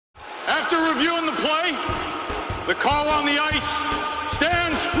After reviewing the play, the call on the ice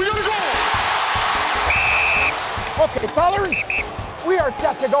stands. We're gonna go! Okay, fellas, we are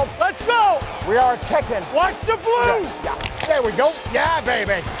set to go. Let's go! We are kicking. Watch the blue! Yeah. There we go. Yeah,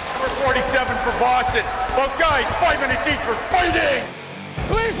 baby. Number 47 for Boston. Both guys, 5 minutes each for fighting!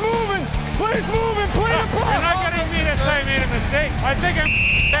 Please moving! Please moving! Play the play! You're not getting me to say I made a mistake. I think I'm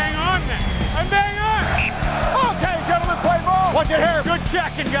bang on then. I'm bang on! Okay, gentlemen, play ball. Watch it here. Good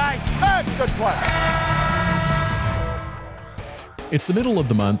checking, guys. And good play. It's the middle of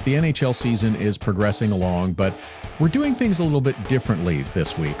the month. The NHL season is progressing along, but we're doing things a little bit differently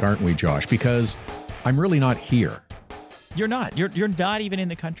this week, aren't we, Josh? Because I'm really not here. You're not. You're not even in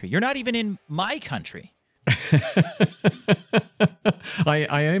the country. You're not even in my country. I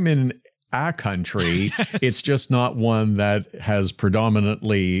am in a country. It's just not one that has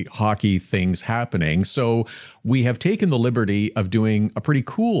predominantly hockey things happening. So we have taken the liberty of doing a pretty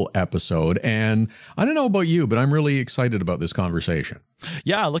cool episode. And I don't know about you, but I'm really excited about this conversation.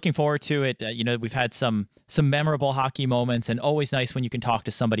 Yeah, looking forward to it. We've had some memorable hockey moments, and always nice when you can talk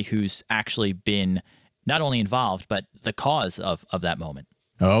to somebody who's actually been not only involved, but the cause of that moment.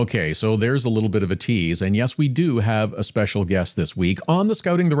 Okay, so there's a little bit of a tease. And yes, we do have a special guest this week on the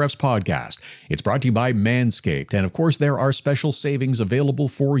Scouting the Refs podcast. It's brought to you by Manscaped. And of course, there are special savings available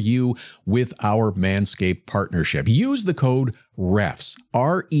for you with our Manscaped partnership. Use the code REFS,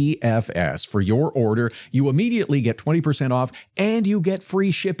 REFS, for your order. You immediately get 20% off and you get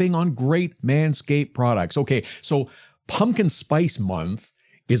free shipping on great Manscaped products. Okay, so Pumpkin Spice Month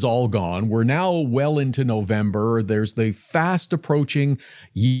is all gone. We're now well into November. There's the fast approaching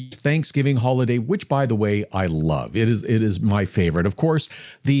Thanksgiving holiday, which, by the way, I love. It is my favorite. Of course,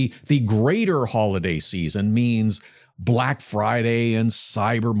 the greater holiday season means Black Friday and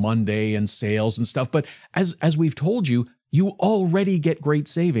Cyber Monday and sales and stuff. But as we've told you, you already get great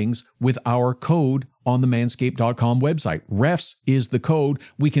savings with our code on the manscaped.com website. REFS is the code.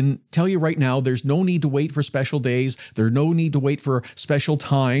 We can tell you right now, there's no need to wait for special days. There's no need to wait for special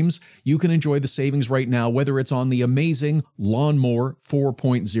times. You can enjoy the savings right now, whether it's on the amazing Lawnmower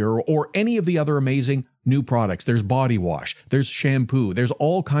 4.0 or any of the other amazing new products. There's body wash, there's shampoo, there's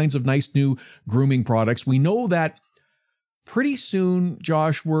all kinds of nice new grooming products. We know that pretty soon,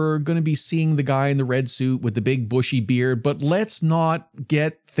 Josh, we're going to be seeing the guy in the red suit with the big bushy beard, but let's not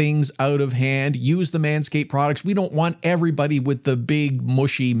get things out of hand. Use the Manscaped products. We don't want everybody with the big,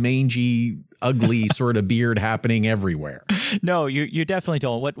 mushy, mangy, ugly sort of beard happening everywhere. No, you definitely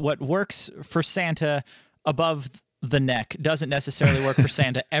don't. What works for Santa above the neck doesn't necessarily work for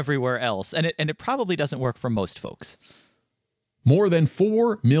Santa everywhere else, and it probably doesn't work for most folks. More than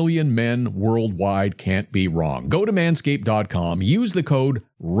 4 million men worldwide can't be wrong. Go to manscaped.com, use the code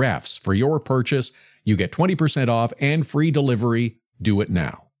REFS for your purchase. You get 20% off and free delivery. Do it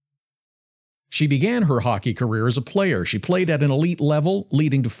now. She began her hockey career as a player. She played at an elite level,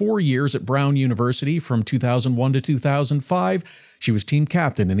 leading to 4 years at Brown University from 2001 to 2005. She was team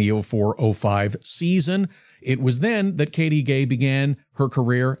captain in the 04-05 season. It was then that Katie Gay began her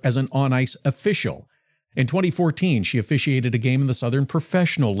career as an on-ice official. In 2014, she officiated a game in the Southern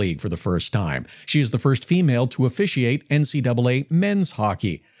Professional League for the first time. She is the first female to officiate NCAA men's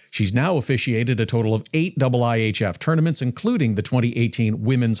hockey. She's now officiated a total of 8 IIHF tournaments, including the 2018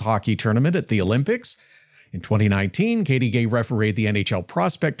 Women's Hockey Tournament at the Olympics. In 2019, Katie Gay refereed the NHL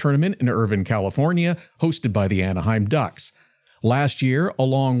Prospect Tournament in Irvine, California, hosted by the Anaheim Ducks. Last year,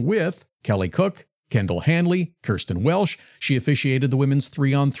 along with Kelly Cook, Kendall Hanley, Kirsten Welsh, she officiated the women's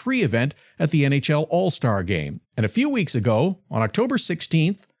 3-on-3 event at the NHL All-Star Game. And a few weeks ago, on October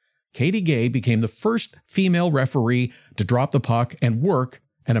 16th, Katie Gay became the first female referee to drop the puck and work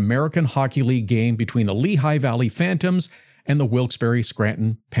an American Hockey League game between the Lehigh Valley Phantoms and the Wilkes-Barre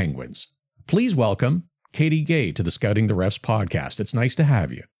Scranton Penguins. Please welcome Katie Gay to the Scouting the Refs podcast. It's nice to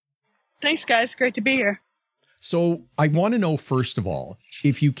have you. Thanks, guys. Great to be here. So I want to know, first of all,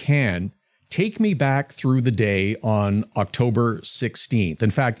 if you can, take me back through the day on October 16th.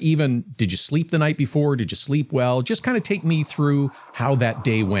 In fact, even, did you sleep the night before? Did you sleep well? Just kind of take me through how that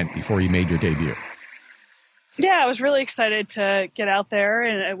day went before you made your debut. Yeah, I was really excited to get out there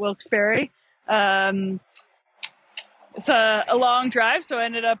at Wilkes-Barre. It's a long drive, so I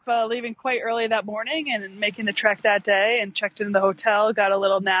ended up leaving quite early that morning and making the trek that day, and checked into the hotel, got a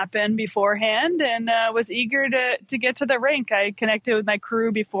little nap in beforehand, and was eager to get to the rink. I connected with my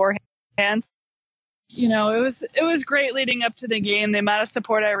crew beforehand. You know, it was great leading up to the game. The amount of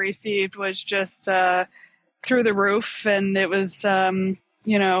support I received was just through the roof, and it was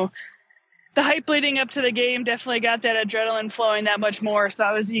the hype leading up to the game definitely got that adrenaline flowing that much more. So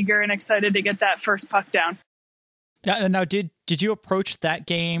I was eager and excited to get that first puck down. Now, did you approach that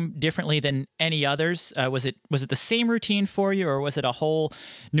game differently than any others? Was it the same routine for you, or was it a whole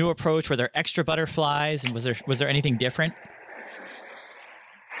new approach? Were there extra butterflies, and was there anything different?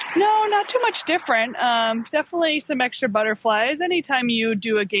 No, not too much different. Definitely some extra butterflies. Anytime you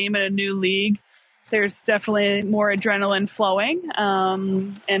do a game in a new league, there's definitely more adrenaline flowing.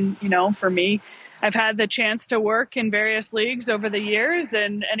 And, for me, I've had the chance to work in various leagues over the years.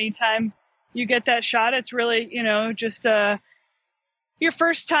 And anytime you get that shot, it's really, just your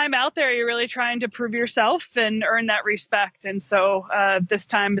first time out there. You're really trying to prove yourself and earn that respect. And so this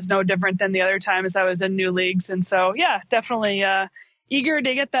time is no different than the other times I was in new leagues. And so, yeah, definitely eager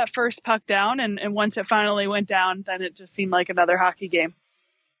to get that first puck down. And once it finally went down, then it just seemed like another hockey game.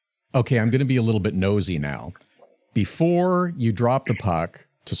 Okay, I'm going to be a little bit nosy now. Before you drop the puck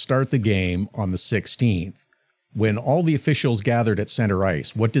to start the game on the 16th, when all the officials gathered at center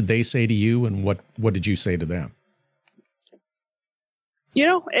ice, what did they say to you, and what did you say to them?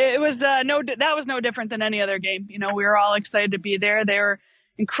 It was that was no different than any other game. We were all excited to be there. They were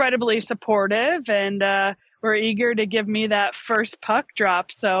incredibly supportive, and were eager to give me that first puck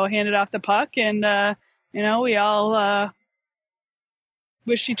drop. So I handed off the puck, and we all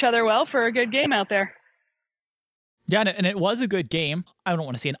wished each other well for a good game out there. Yeah, and it was a good game. I don't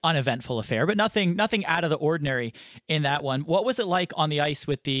want to say an uneventful affair, but nothing out of the ordinary in that one. What was it like on the ice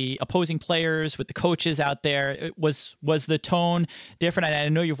with the opposing players, with the coaches out there? Was the tone different? I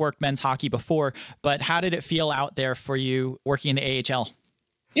know you've worked men's hockey before, but how did it feel out there for you working in the AHL?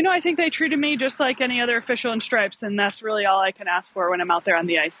 I think they treated me just like any other official in stripes, and that's really all I can ask for when I'm out there on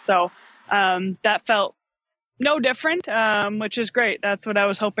the ice. So that felt no different, which is great. That's what I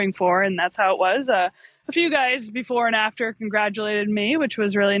was hoping for, and that's how it was. A few guys before and after congratulated me, which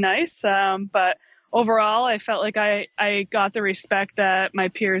was really nice. But overall, I felt like I got the respect that my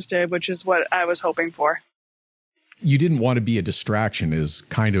peers did, which is what I was hoping for. You didn't want to be a distraction is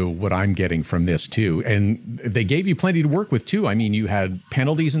kind of what I'm getting from this too. And they gave you plenty to work with too. I mean, you had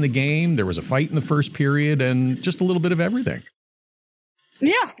penalties in the game. There was a fight in the first period and just a little bit of everything.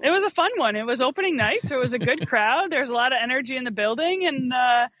 Yeah, it was a fun one. It was opening night. There was a good crowd. There's a lot of energy in the building, and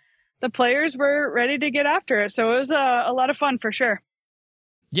the players were ready to get after it. So it was a lot of fun for sure.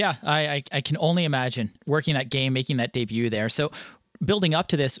 Yeah, I can only imagine working that game, making that debut there. So building up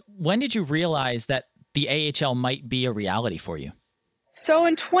to this, when did you realize that the AHL might be a reality for you? So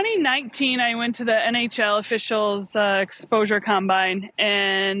in 2019, I went to the NHL Officials Exposure Combine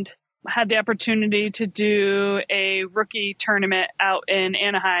and had the opportunity to do a rookie tournament out in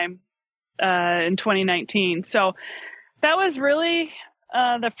Anaheim in 2019. So that was really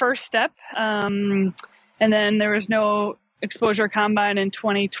the first step. And then there was no Exposure Combine in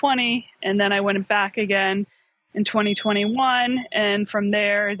 2020. And then I went back again in 2021. And from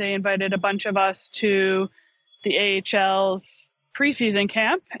there, they invited a bunch of us to the AHL's preseason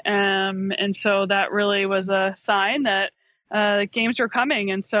camp. And so that really was a sign that games were coming.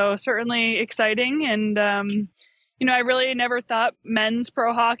 And so certainly exciting. And, I really never thought men's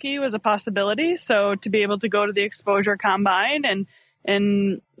pro hockey was a possibility. So to be able to go to the Exposure Combine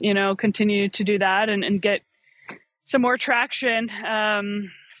and continue to do that and get some more traction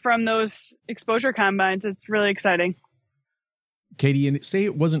from those Exposure Combines, it's really exciting. Katie, and say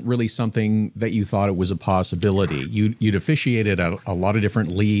it wasn't really something that you thought it was a possibility. You'd officiated at a lot of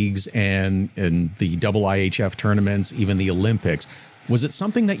different leagues and the IIHF tournaments, even the Olympics. Was it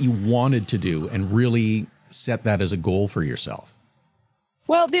something that you wanted to do and really set that as a goal for yourself?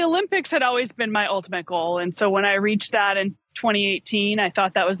 Well, the Olympics had always been my ultimate goal. And so when I reached that in 2018, I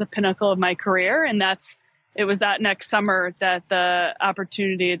thought that was the pinnacle of my career. And it was that next summer that the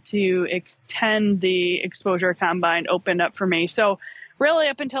opportunity to attend the Exposure Combine opened up for me. So really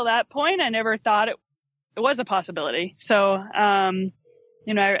up until that point, I never thought it was a possibility. So,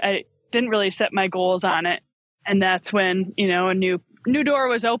 I didn't really set my goals on it. And that's when, a new door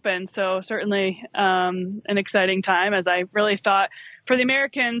was open. So certainly an exciting time, as I really thought for the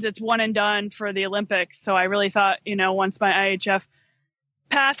Americans, it's one and done for the Olympics. So I really thought, once my IHF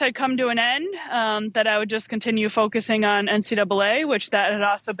path had come to an end, that I would just continue focusing on NCAA, which that had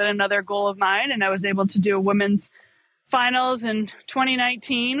also been another goal of mine. And I was able to do a women's finals in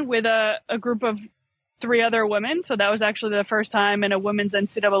 2019 with a group of 3 other women. So that was actually the first time in a women's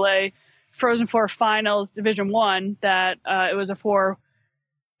NCAA Frozen Four finals Division I that it was a 4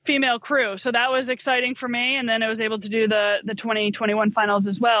 female crew. So that was exciting for me. And then I was able to do the 2021 finals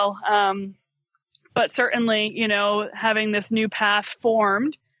as well. But certainly, having this new path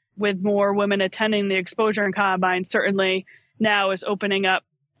formed with more women attending the Exposure and Combine certainly now is opening up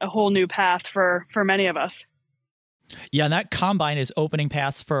a whole new path for many of us. Yeah, and that Combine is opening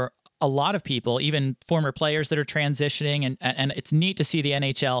paths for a lot of people, even former players that are transitioning. And it's neat to see the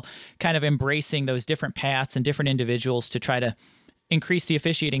NHL kind of embracing those different paths and different individuals to try to increase the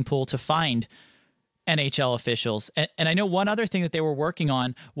officiating pool to find NHL officials. And I know one other thing that they were working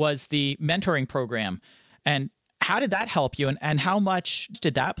on was the mentoring program. And how did that help you? And how much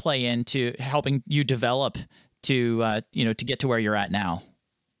did that play into helping you develop to get to where you're at now?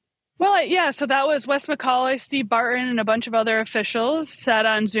 Well, yeah, so that was Wes McCauley, Steve Barton, and a bunch of other officials sat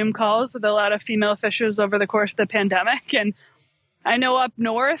on Zoom calls with a lot of female officials over the course of the pandemic. And I know up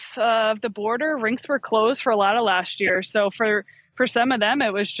north of the border, rinks were closed for a lot of last year. So for some of them,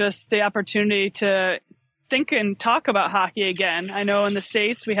 it was just the opportunity to think and talk about hockey again. I know in the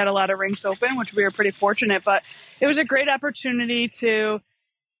States, we had a lot of rinks open, which we were pretty fortunate, but it was a great opportunity to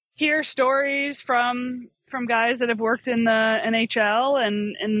hear stories from guys that have worked in the NHL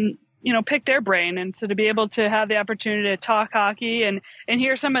and pick their brain. And so to be able to have the opportunity to talk hockey and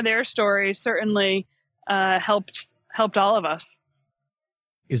hear some of their stories certainly helped all of us.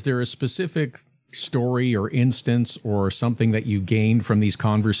 Is there a specific story or instance or something that you gained from these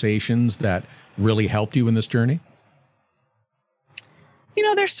conversations that really helped you in this journey?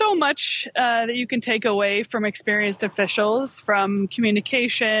 There's so much that you can take away from experienced officials, from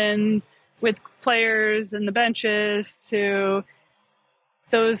communication with players and the benches to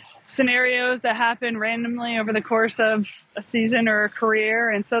those scenarios that happen randomly over the course of a season or a career.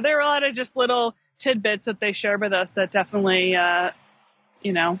 And so there are a lot of just little tidbits that they share with us that definitely,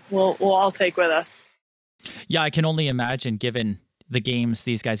 we'll all take with us. Yeah, I can only imagine, given the games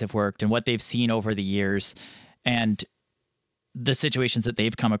these guys have worked and what they've seen over the years and the situations that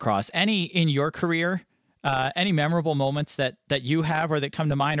they've come across. Any in your career, any memorable moments that you have or that come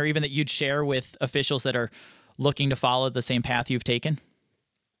to mind, or even that you'd share with officials that are looking to follow the same path you've taken?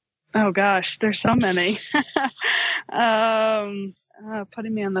 Oh gosh, there's so many.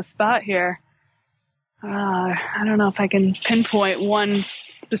 Putting me on the spot here. I don't know if I can pinpoint one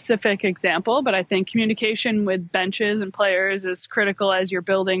specific example, but I think communication with benches and players is critical as you're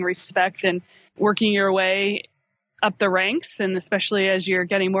building respect and working your way up the ranks. And especially as you're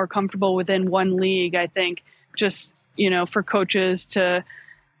getting more comfortable within one league, I think just, for coaches to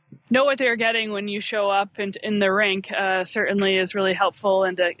know what they're getting when you show up in the rink certainly is really helpful,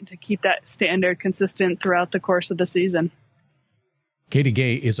 and to keep that standard consistent throughout the course of the season. Katie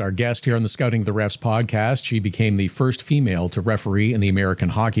Gay is our guest here on the Scouting the Refs podcast. She became the first female to referee in the American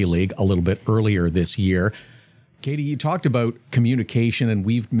Hockey League a little bit earlier this year. Katie, you talked about communication, and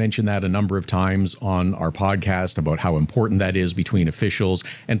we've mentioned that a number of times on our podcast about how important that is between officials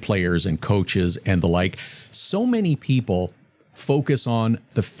and players and coaches and the like. So many people focus on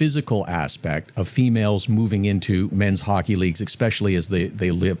the physical aspect of females moving into men's hockey leagues, especially as they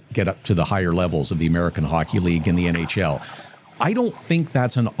get up to the higher levels of the American Hockey League and the NHL. I don't think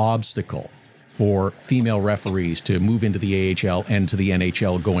that's an obstacle for female referees to move into the AHL and to the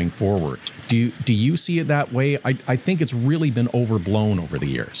NHL going forward. Do you see it that way? I think it's really been overblown over the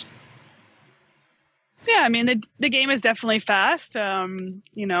years. Yeah, I mean, the game is definitely fast.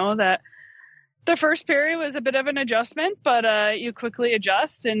 That the first period was a bit of an adjustment, but you quickly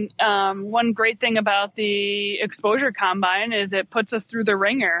adjust. And one great thing about the exposure combine is it puts us through the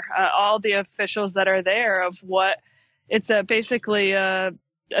ringer. All the officials that are there of what it's basically a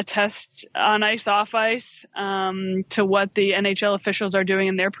test on ice, off ice, to what the NHL officials are doing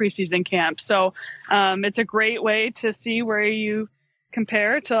in their preseason camp. So it's a great way to see where you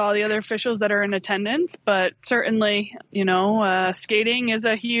compare to all the other officials that are in attendance. But certainly, skating is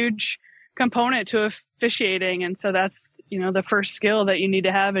a huge component to officiating. And so that's, the first skill that you need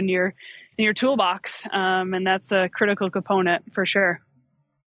to have in your toolbox. And that's a critical component for sure.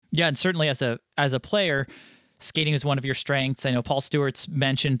 Yeah. And certainly as a player, skating is one of your strengths. I know Paul Stewart's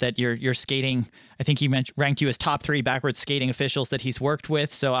mentioned that your skating, I think he ranked you as top 3 backwards skating officials that he's worked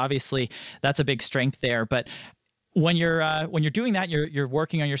with. So obviously that's a big strength there. But when you're doing that, you're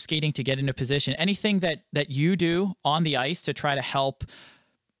working on your skating to get into position. Anything that you do on the ice to try to help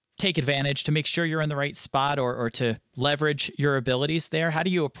take advantage, to make sure you're in the right spot or to leverage your abilities there? How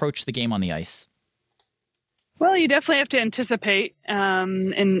do you approach the game on the ice? Well, you definitely have to anticipate,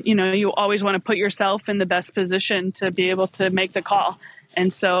 and you always want to put yourself in the best position to be able to make the call.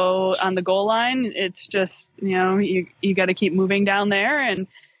 And so on the goal line, it's just, you got to keep moving down there and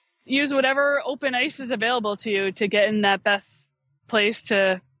use whatever open ice is available to you to get in that best place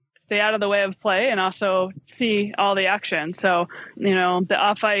to stay out of the way of play and also see all the action. So, the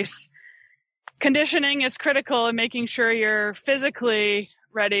off ice conditioning is critical in making sure you're physically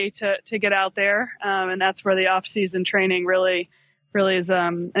ready to get out there. And that's where the off-season training really is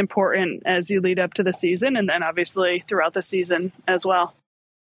important as you lead up to the season, and then obviously throughout the season as well.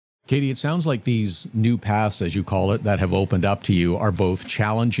 Katie, it sounds like these new paths, as you call it, that have opened up to you are both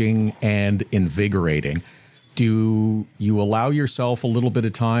challenging and invigorating. Do you allow yourself a little bit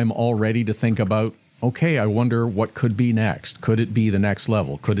of time already to think about, okay, I wonder what could be next? Could it be the next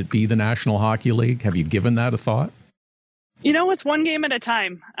level? Could it be the National Hockey League? Have you given that a thought? It's one game at a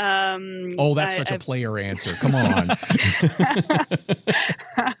time. That's such a player answer. Come on.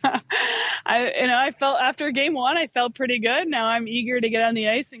 I felt after game 1, I felt pretty good. Now I'm eager to get on the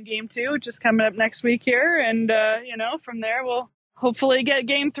ice in game 2, which is coming up next week here. And, from there, we'll hopefully get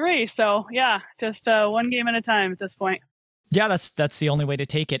game 3. So, yeah, just one game at a time at this point. Yeah, that's the only way to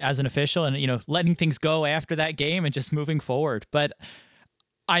take it as an official and, letting things go after that game and just moving forward. But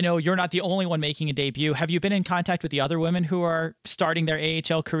I know you're not the only one making a debut. Have you been in contact with the other women who are starting their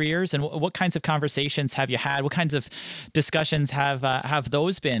AHL careers? And what kinds of conversations have you had? What kinds of discussions have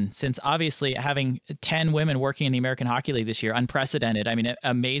those been? Since obviously having 10 women working in the American Hockey League this year, unprecedented. I mean,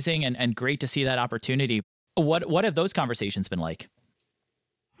 amazing and great to see that opportunity. What have those conversations been like?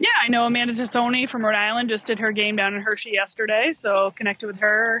 Yeah, I know Amanda Tassoni from Rhode Island just did her game down in Hershey yesterday, so connected with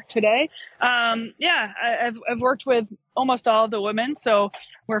her today. I've worked with almost all of the women, so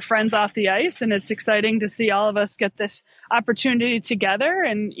we're friends off the ice, and it's exciting to see all of us get this opportunity together.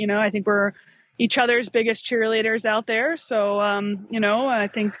 And, I think we're each other's biggest cheerleaders out there. So, I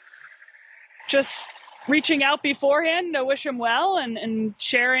think just reaching out beforehand to wish them well and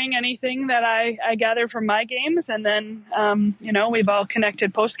sharing anything that I gathered from my games. And then, we've all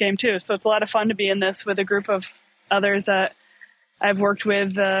connected post game too. So it's a lot of fun to be in this with a group of others that I've worked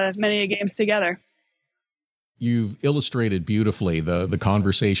with many games together. You've illustrated beautifully the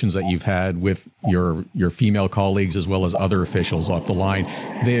conversations that you've had with your female colleagues as well as other officials up the line.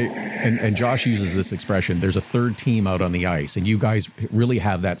 And Josh uses this expression, there's a third team out on the ice, and you guys really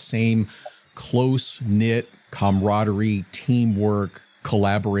have that same close-knit camaraderie, teamwork,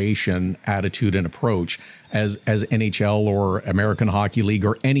 collaboration attitude and approach as NHL or American Hockey League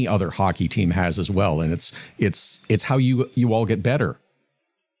or any other hockey team has as well. And it's how you all get better.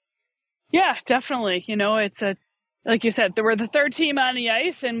 Yeah, definitely. It's like you said, we're the third team on the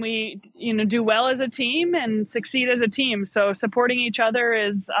ice, and we, do well as a team and succeed as a team. So supporting each other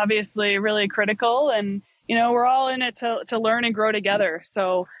is obviously really critical, and, we're all in it to learn and grow together.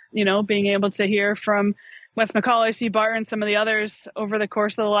 So, being able to hear from Wes McCauley, Steve Barton, some of the others over the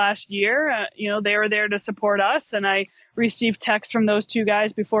course of the last year, they were there to support us, and I received texts from those two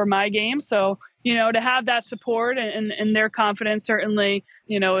guys before my game. So, to have that support and their confidence certainly,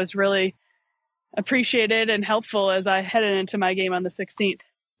 is really appreciated and helpful as I headed into my game on the 16th.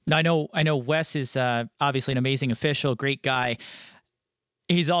 I know Wes is obviously an amazing official, great guy.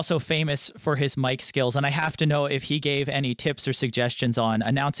 He's also famous for his mic skills, and I have to know if he gave any tips or suggestions on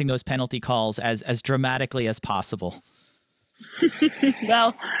announcing those penalty calls as dramatically as possible.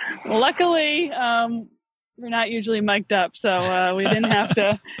 Well, luckily, we're not usually mic'd up, so we didn't have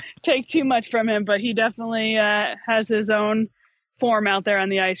to take too much from him, but he definitely has his own form out there on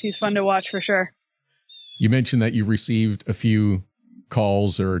the ice. He's fun to watch for sure. You mentioned that you received a few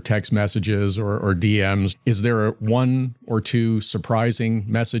calls or text messages or DMs. Is there one or two surprising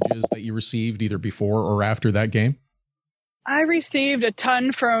messages that you received either before or after that game? I received a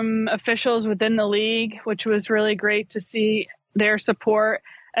ton from officials within the league, which was really great to see their support,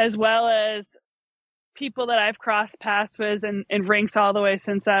 as well as people that I've crossed paths with in rinks all the way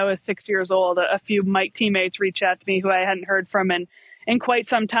since I was 6 years old. A few Mike teammates reached out to me who I hadn't heard from in quite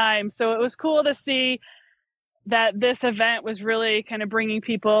some time. So it was cool to see that this event was really kind of bringing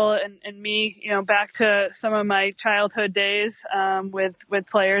people and me, back to some of my childhood days with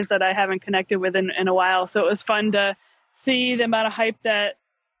players that I haven't connected with in a while. So it was fun to see the amount of hype that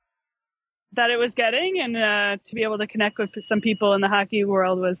it was getting, and to be able to connect with some people in the hockey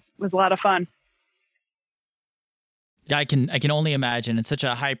world was a lot of fun. I can only imagine. It's such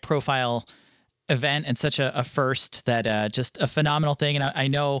a high profile event and such a first that just a phenomenal thing. And I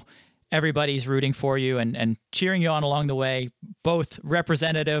know everybody's rooting for you and cheering you on along the way, both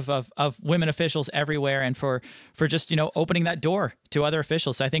representative of women officials everywhere and for just, opening that door to other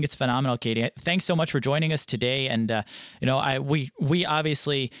officials. So I think it's phenomenal, Katie. Thanks so much for joining us today. And, we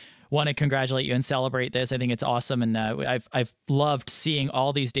obviously want to congratulate you and celebrate this. I think it's awesome. And I've loved seeing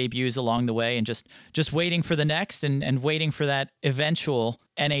all these debuts along the way and just waiting for the next and waiting for that eventual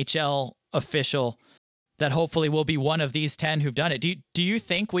NHL official that hopefully will be one of these 10 who've done it. Do you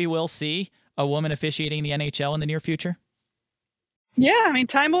think we will see a woman officiating the NHL in the near future? Yeah,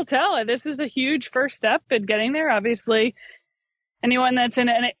 time will tell. This is a huge first step in getting there. Obviously, anyone that's in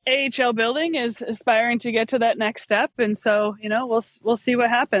an AHL building is aspiring to get to that next step. And so, we'll see what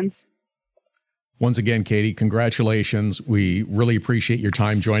happens. Once again, Katie, congratulations. We really appreciate your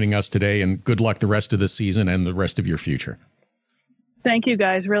time joining us today, and good luck the rest of the season and the rest of your future. Thank you,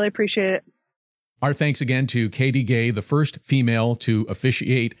 guys. Really appreciate it. Our thanks again to Katie Gay, the first female to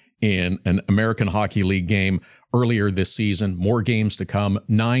officiate in an American Hockey League game earlier this season. More games to come.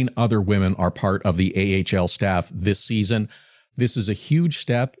 9 other women are part of the AHL staff this season. This is a huge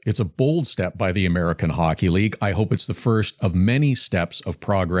step. It's a bold step by the American Hockey League. I hope it's the first of many steps of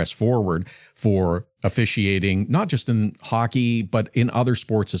progress forward for officiating, not just in hockey, but in other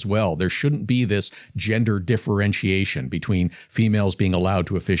sports as well. There shouldn't be this gender differentiation between females being allowed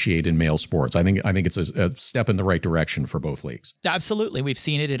to officiate in male sports. I think it's a step in the right direction for both leagues. Absolutely. We've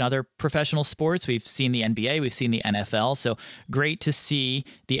seen it in other professional sports. We've seen the NBA, we've seen the NFL. So great to see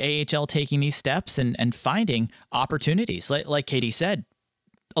the AHL taking these steps and finding opportunities. Like Katie said,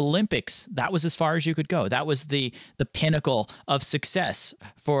 Olympics, that was as far as you could go. That was the pinnacle of success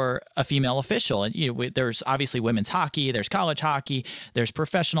for a female official. And there's obviously women's hockey, there's college hockey, there's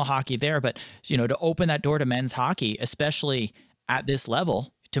professional hockey there, but to open that door to men's hockey, especially at this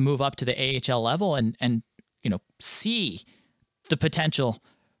level, to move up to the AHL level and see the potential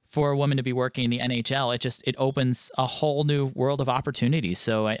for a woman to be working in the NHL, it opens a whole new world of opportunities.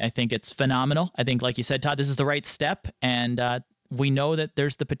 So I think it's phenomenal. I think, like you said, Todd, this is the right step, and we know that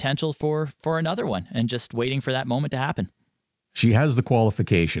there's the potential for another one, and just waiting for that moment to happen. She has the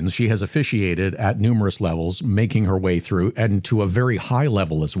qualifications. She has officiated at numerous levels, making her way through and to a very high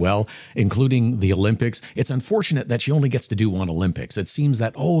level as well, including the Olympics. It's unfortunate that she only gets to do one Olympics. It seems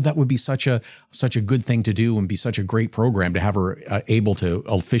that, that would be such a good thing to do and be such a great program to have her able to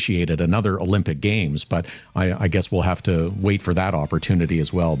officiate at another Olympic Games. But I guess we'll have to wait for that opportunity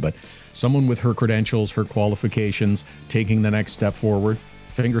as well. But someone with her credentials, her qualifications, taking the next step forward,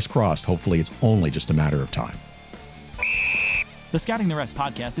 fingers crossed. Hopefully it's only just a matter of time. The Scouting the Refs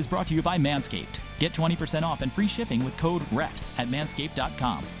podcast is brought to you by Manscaped. Get 20% off and free shipping with code REFS at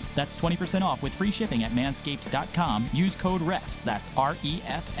manscaped.com. That's 20% off with free shipping at manscaped.com. Use code REFS, that's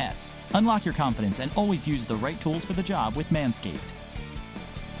REFS. Unlock your confidence and always use the right tools for the job with Manscaped.